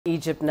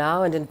Egypt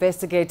now, and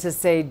investigators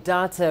say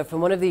data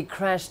from one of the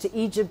crashed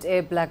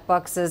EgyptAir black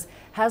boxes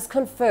has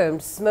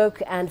confirmed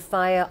smoke and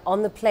fire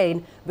on the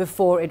plane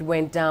before it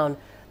went down.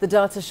 The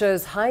data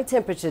shows high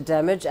temperature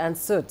damage and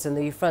soot in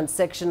the front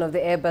section of the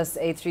Airbus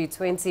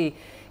A-3-20.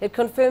 It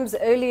confirms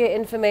earlier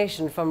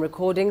information from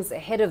recordings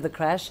ahead of the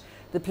crash.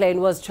 The plane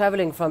was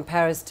traveling from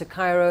Paris to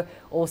Cairo.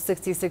 All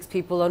 66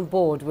 people on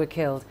board were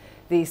killed.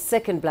 The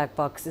second black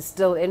box is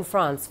still in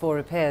France for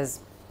repairs.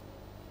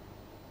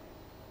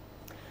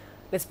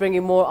 Let's bring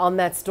you more on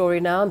that story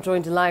now. I'm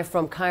joined live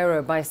from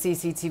Cairo by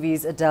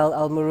CCTV's Adel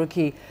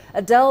Al-Marouki.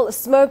 Adel,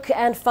 smoke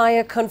and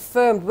fire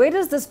confirmed. Where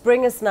does this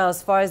bring us now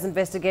as far as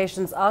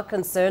investigations are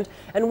concerned?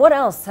 And what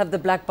else have the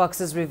black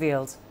boxes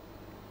revealed?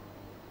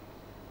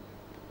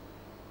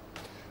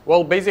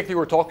 Well, basically,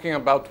 we're talking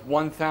about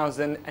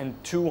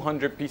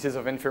 1,200 pieces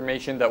of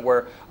information that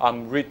were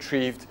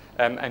retrieved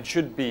and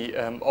should be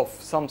of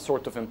some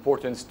sort of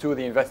importance to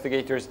the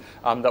investigators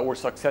that were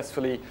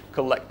successfully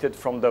collected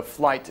from the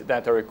flight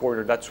data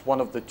recorder. That's one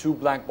of the two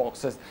black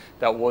boxes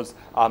that was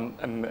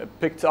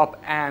picked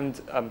up and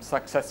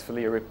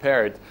successfully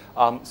repaired.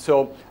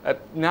 So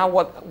now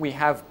what we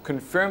have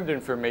confirmed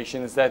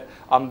information is that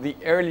the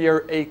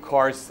earlier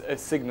ACARS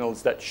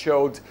signals that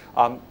showed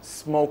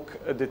smoke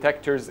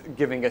detectors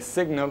giving a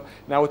signal,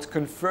 now it's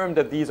confirmed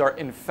that these are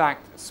in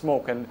fact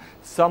smoke, and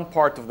some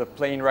part of the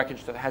plane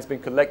wreckage that has been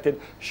collected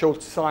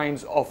showed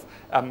signs of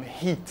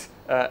heat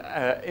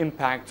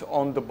impact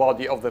on the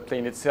body of the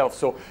plane itself.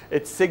 So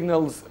it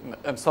signals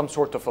some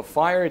sort of a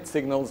fire, it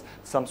signals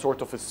some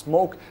sort of a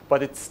smoke,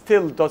 but it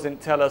still doesn't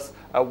tell us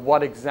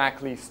what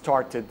exactly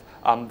started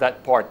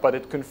that part. But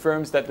it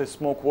confirms that the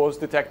smoke was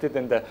detected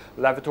in the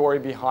lavatory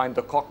behind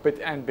the cockpit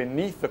and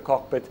beneath the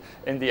cockpit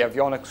in the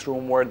avionics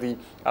room where the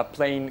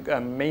plane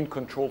main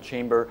control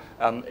chamber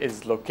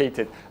is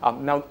located.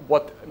 Now,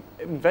 what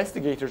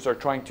investigators are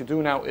trying to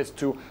do now is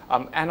to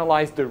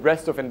analyze the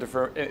rest of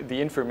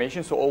the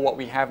information. So all what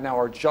we have now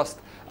are just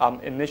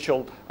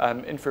initial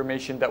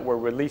information that were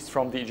released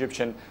from the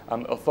Egyptian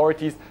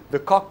authorities. The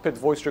cockpit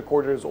voice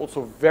recorder is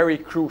also very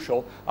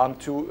crucial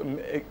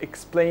to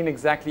explain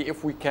exactly,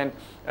 if we can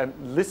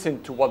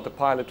listen to what the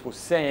pilot was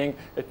saying,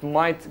 it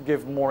might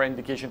give more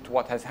indication to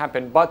what has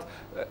happened. But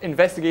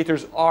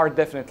investigators are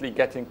definitely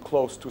getting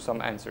close to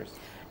some answers.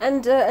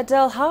 And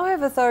Adel, how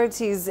have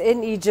authorities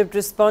in Egypt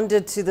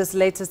responded to this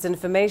latest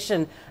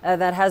information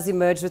that has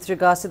emerged with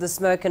regards to the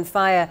smoke and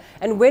fire?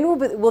 And when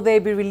will they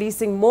be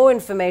releasing more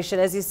information?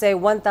 As you say,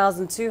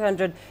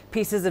 1,200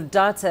 pieces of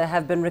data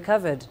have been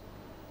recovered.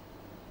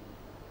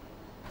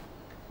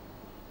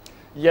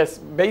 Yes,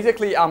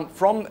 basically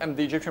from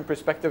the Egyptian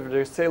perspective,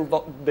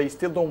 they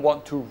still don't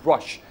want to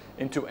rush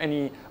into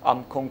any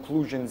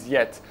conclusions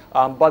yet,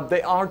 but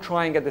they are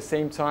trying at the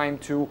same time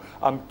to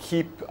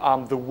keep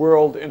the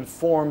world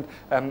informed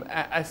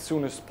as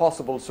soon as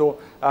possible. So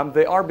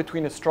they are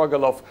between a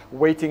struggle of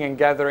waiting and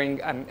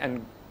gathering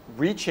and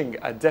reaching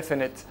a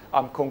definite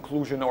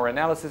conclusion or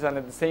analysis, and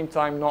at the same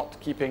time not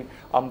keeping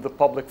the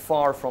public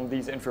far from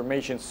these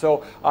information.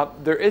 So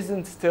there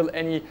isn't still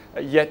any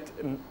yet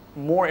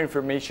more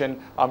information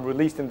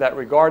released in that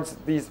regards.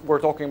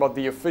 We're talking about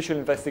the official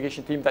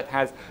investigation team that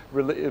has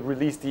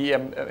released the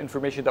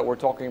information that we're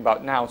talking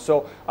about now.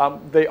 So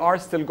they are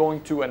still going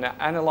to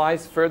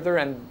analyze further,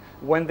 and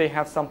when they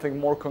have something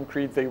more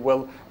concrete, they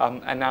will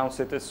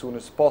announce it as soon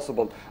as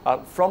possible.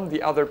 From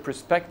the other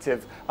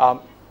perspective,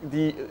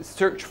 the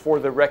search for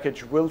the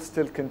wreckage will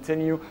still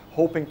continue,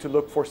 hoping to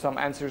look for some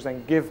answers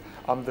and give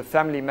the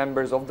family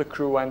members of the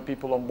crew and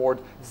people on board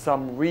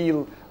some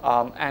real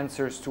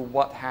answers to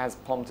what has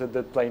plummeted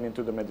the plane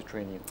into the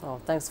Mediterranean.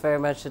 Oh, thanks very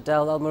much,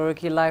 Adel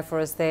Al-Marouki, live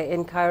for us there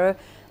in Cairo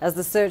as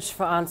the search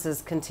for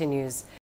answers continues.